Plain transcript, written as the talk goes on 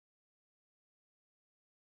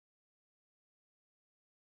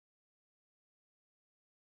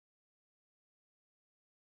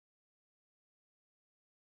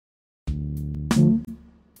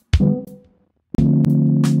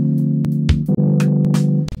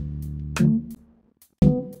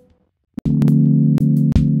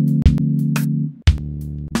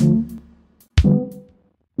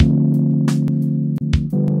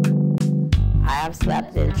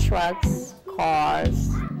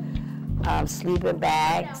sleeping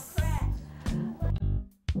bags.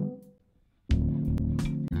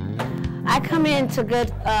 I come into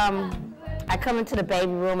I come into the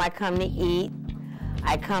baby room, I come to eat,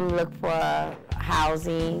 I come look for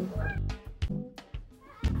housing,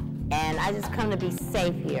 and I just come to be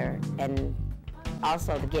safe here and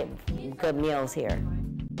also to get good meals here.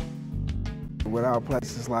 Without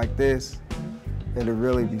places like this, it'd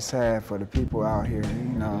really be sad for the people out here,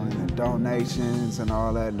 you know, and the donations and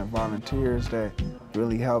all that, and the volunteers that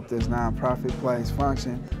really help this nonprofit place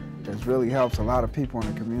function. It really helps a lot of people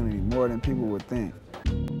in the community, more than people would think.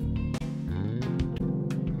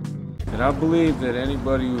 And I believe that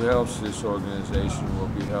anybody who helps this organization will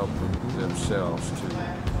be helping themselves too.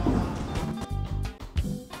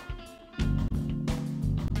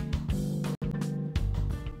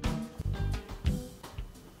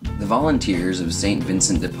 The volunteers of St.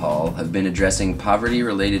 Vincent de Paul have been addressing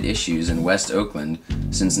poverty-related issues in West Oakland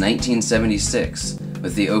since 1976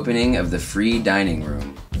 with the opening of the free dining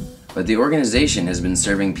room. But the organization has been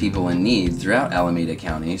serving people in need throughout Alameda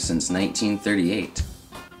County since 1938.